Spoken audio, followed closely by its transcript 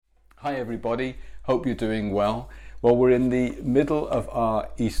Hi everybody, hope you're doing well. Well, we're in the middle of our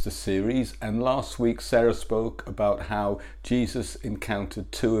Easter series, and last week Sarah spoke about how Jesus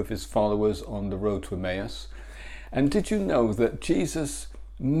encountered two of his followers on the road to Emmaus. And did you know that Jesus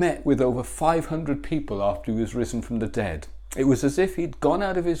met with over 500 people after he was risen from the dead? It was as if he'd gone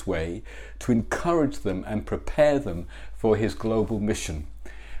out of his way to encourage them and prepare them for his global mission.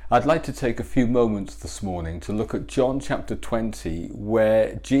 I'd like to take a few moments this morning to look at John chapter 20,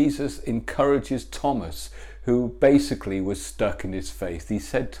 where Jesus encourages Thomas, who basically was stuck in his faith. He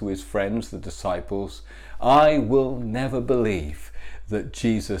said to his friends, the disciples, "I will never believe that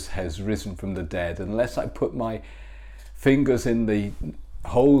Jesus has risen from the dead unless I put my fingers in the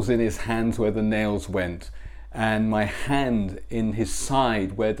holes in his hands where the nails went and my hand in his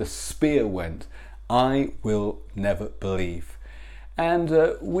side where the spear went. I will never believe."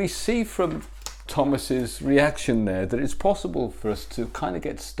 And we see from Thomas's reaction there that it's possible for us to kind of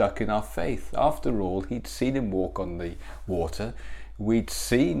get stuck in our faith. After all, he'd seen him walk on the water. He'd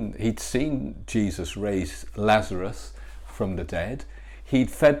seen Jesus raise Lazarus from the dead.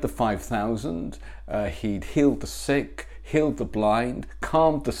 He'd fed the 5,000. He'd healed the sick, healed the blind,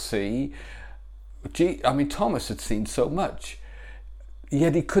 calmed the sea. Thomas had seen so much.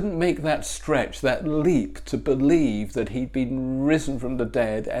 Yet he couldn't make that stretch, that leap to believe that he'd been risen from the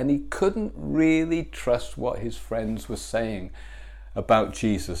dead, and he couldn't really trust what his friends were saying about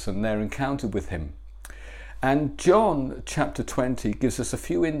Jesus and their encounter with him. And John chapter 20 gives us a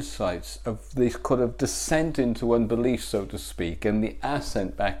few insights of this kind of descent into unbelief, so to speak, and the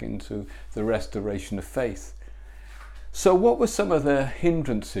ascent back into the restoration of faith. So what were some of the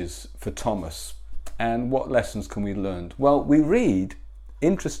hindrances for Thomas, and what lessons can we learn? Well, we read,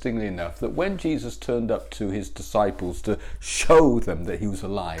 interestingly enough, that when Jesus turned up to his disciples to show them that he was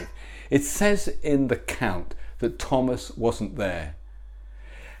alive, it says in the count that Thomas wasn't there.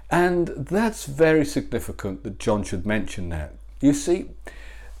 And that's very significant that John should mention that. You see,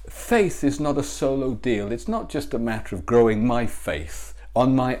 faith is not a solo deal. It's not just a matter of growing my faith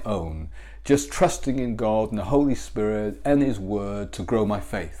on my own, just trusting in God and the Holy Spirit and his word to grow my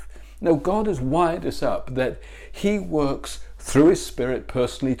faith. No, God has wired us up that he works through his Spirit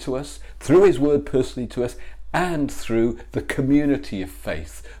personally to us, through his word personally to us, and through the community of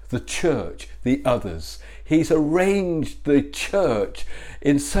faith, the church, the others. He's arranged the church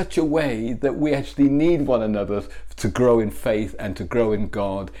in such a way that we actually need one another to grow in faith and to grow in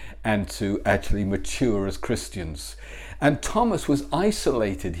God and to actually mature as Christians. And Thomas was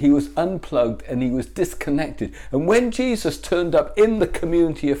isolated, he was unplugged, and he was disconnected. And when Jesus turned up in the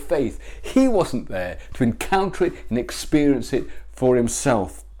community of faith, he wasn't there to encounter it and experience it for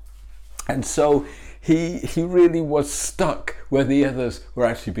himself. And so he really was stuck where the others were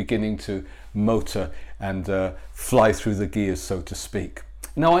actually beginning to motor and fly through the gears, so to speak.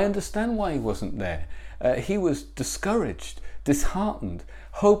 Now, I understand why he wasn't there. He was discouraged, disheartened.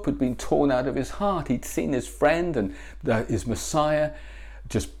 Hope had been torn out of his heart. He'd seen his friend and his Messiah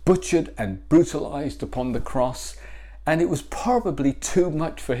just butchered and brutalized upon the cross, and it was probably too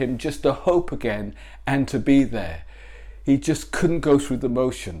much for him just to hope again and to be there. He just couldn't go through the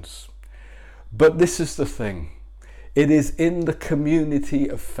motions. But this is the thing. It is in the community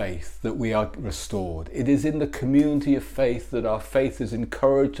of faith that we are restored. It is in the community of faith that our faith is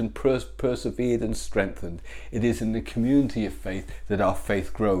encouraged and persevered and strengthened. It is in the community of faith that our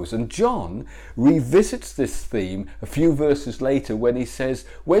faith grows. And John revisits this theme a few verses later when he says,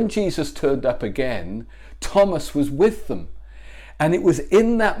 when Jesus turned up again, Thomas was with them. And it was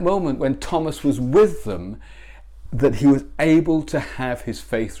in that moment when Thomas was with them that he was able to have his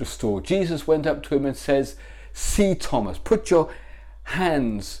faith restored. Jesus went up to him and says, "See, Thomas, put your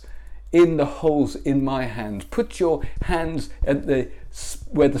hands in the holes in my hands. Put your hands at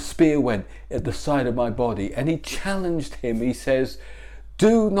where the spear went, at the side of my body." And he challenged him. He says,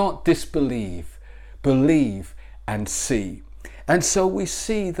 "Do not disbelieve, believe and see." And so we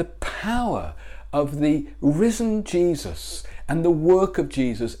see the power of the risen Jesus and the work of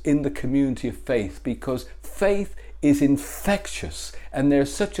Jesus in the community of faith, because faith is infectious, and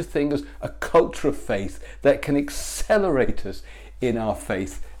there's such a thing as a culture of faith that can accelerate us in our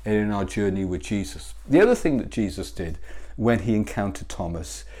faith and in our journey with Jesus. The other thing that Jesus did when he encountered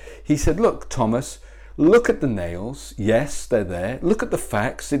Thomas, he said, "Look, Thomas, look at the nails. Yes, they're there. Look at the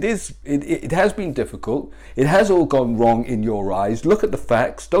facts. It has been difficult. It has all gone wrong in your eyes. Look at the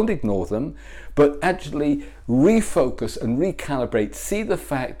facts. Don't ignore them, but actually refocus and recalibrate. See the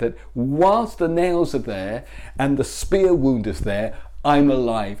fact that whilst the nails are there and the spear wound is there, I'm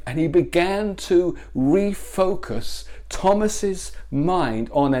alive." And he began to refocus Thomas's mind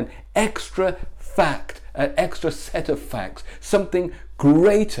on an extra fact, an extra set of facts, something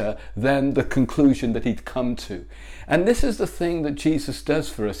greater than the conclusion that he'd come to. And this is the thing that Jesus does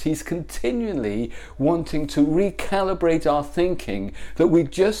for us. He's continually wanting to recalibrate our thinking, that we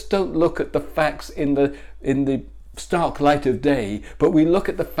just don't look at the facts in the stark light of day, but we look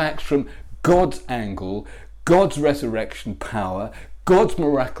at the facts from God's angle, God's resurrection power, God's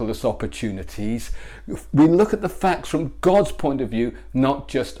miraculous opportunities. We look at the facts from God's point of view, not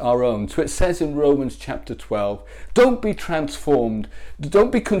just our own. So it says in Romans chapter 12, don't be conformed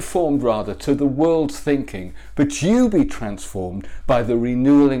rather to the world's thinking, but you be transformed by the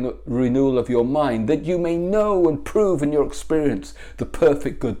renewal of your mind, that you may know and prove in your experience the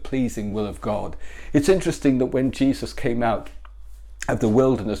perfect, good, pleasing will of God. It's interesting that when Jesus came out of the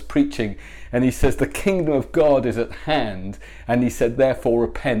wilderness preaching, and he says the kingdom of God is at hand, and he said therefore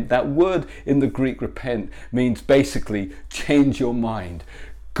repent. That word in the Greek, repent, means basically change your mind.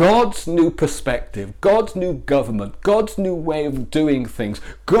 God's new perspective, God's new government, God's new way of doing things,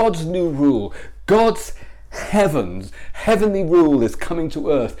 God's new rule, God's heavenly rule is coming to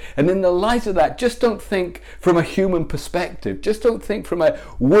earth. And in the light of that, just don't think from a human perspective. Just don't think from a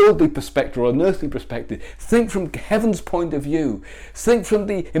worldly perspective or an earthly perspective. Think from heaven's point of view. Think from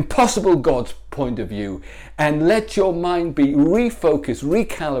the impossible God's point of view. And let your mind be refocused,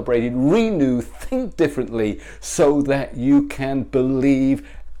 recalibrated, renewed, think differently, so that you can believe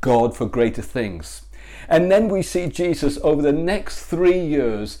God for greater things. And then we see Jesus over the next 3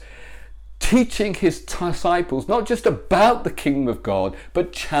 years teaching his disciples not just about the kingdom of God,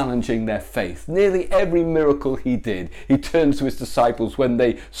 but challenging their faith. Nearly every miracle he did, he turns to his disciples when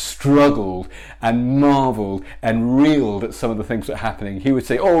they struggled and marveled and reeled at some of the things that were happening. He would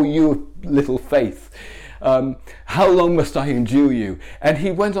say, oh, you little faith, how long must I endure you? And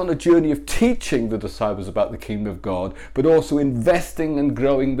he went on a journey of teaching the disciples about the kingdom of God, but also investing and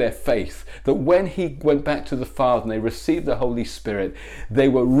growing their faith, that when he went back to the Father and they received the Holy Spirit, they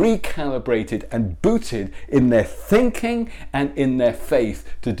were recalibrated and booted in their thinking and in their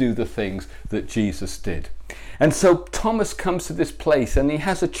faith to do the things that Jesus did. And so Thomas comes to this place and he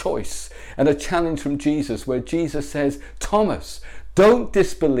has a choice and a challenge from Jesus, where Jesus says, Thomas, don't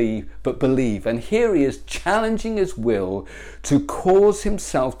disbelieve, but believe. And here he is challenging his will to cause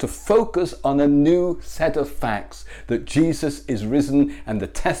himself to focus on a new set of facts, that Jesus is risen and the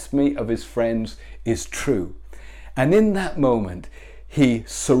testimony of his friends is true. And in that moment, he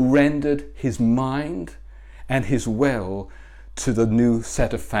surrendered his mind and his will to the new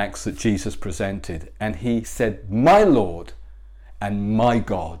set of facts that Jesus presented. And he said, my Lord and my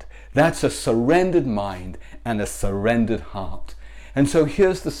God. That's a surrendered mind and a surrendered heart. And so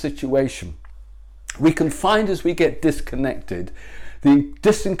here's the situation. We can find, as we get disconnected, the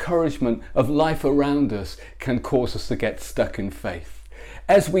disencouragement of life around us can cause us to get stuck in faith.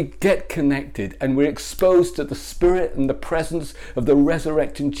 As we get connected and we're exposed to the Spirit and the presence of the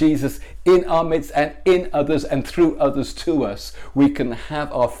resurrecting Jesus in our midst and in others and through others to us, we can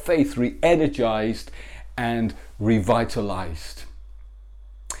have our faith re-energized and revitalized.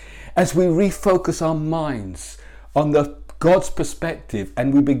 As we refocus our minds on God's perspective,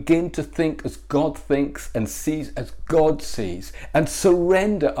 and we begin to think as God thinks and sees as God sees, and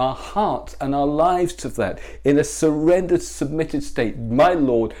surrender our hearts and our lives to that in a surrendered, submitted state, my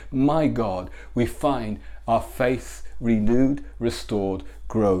Lord, my God, we find our faith renewed, restored,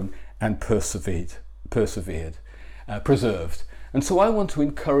 grown, and preserved. And so I want to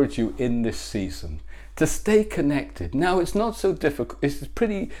encourage you in this season to stay connected. Now, it's not so difficult.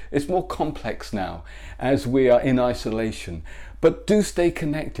 It's more complex now as we are in isolation. But do stay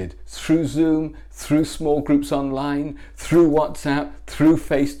connected through Zoom, through small groups online, through WhatsApp, through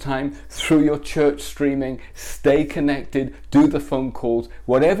FaceTime, through your church streaming. Stay connected, do the phone calls,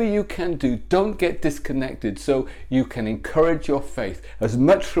 whatever you can do. Don't get disconnected, so you can encourage your faith as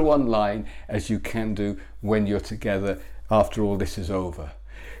much through online as you can do when you're together after all this is over.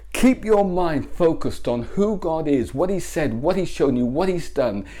 Keep your mind focused on who God is, what He said, what He's shown you, what He's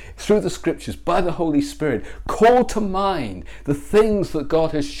done through the Scriptures by the Holy Spirit. Call to mind the things that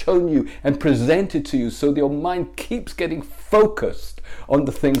God has shown you and presented to you, so that your mind keeps getting focused on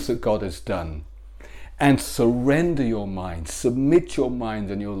the things that God has done. And surrender your mind, submit your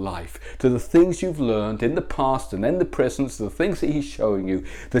mind and your life to the things you've learned in the past and in the present, the things that He's showing you,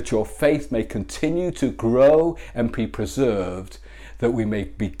 that your faith may continue to grow and be preserved, that we may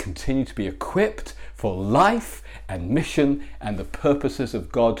continue to be equipped for life and mission and the purposes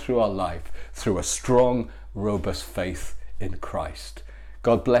of God through our life, through a strong, robust faith in Christ.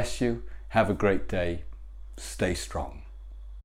 God bless you. Have a great day. Stay strong.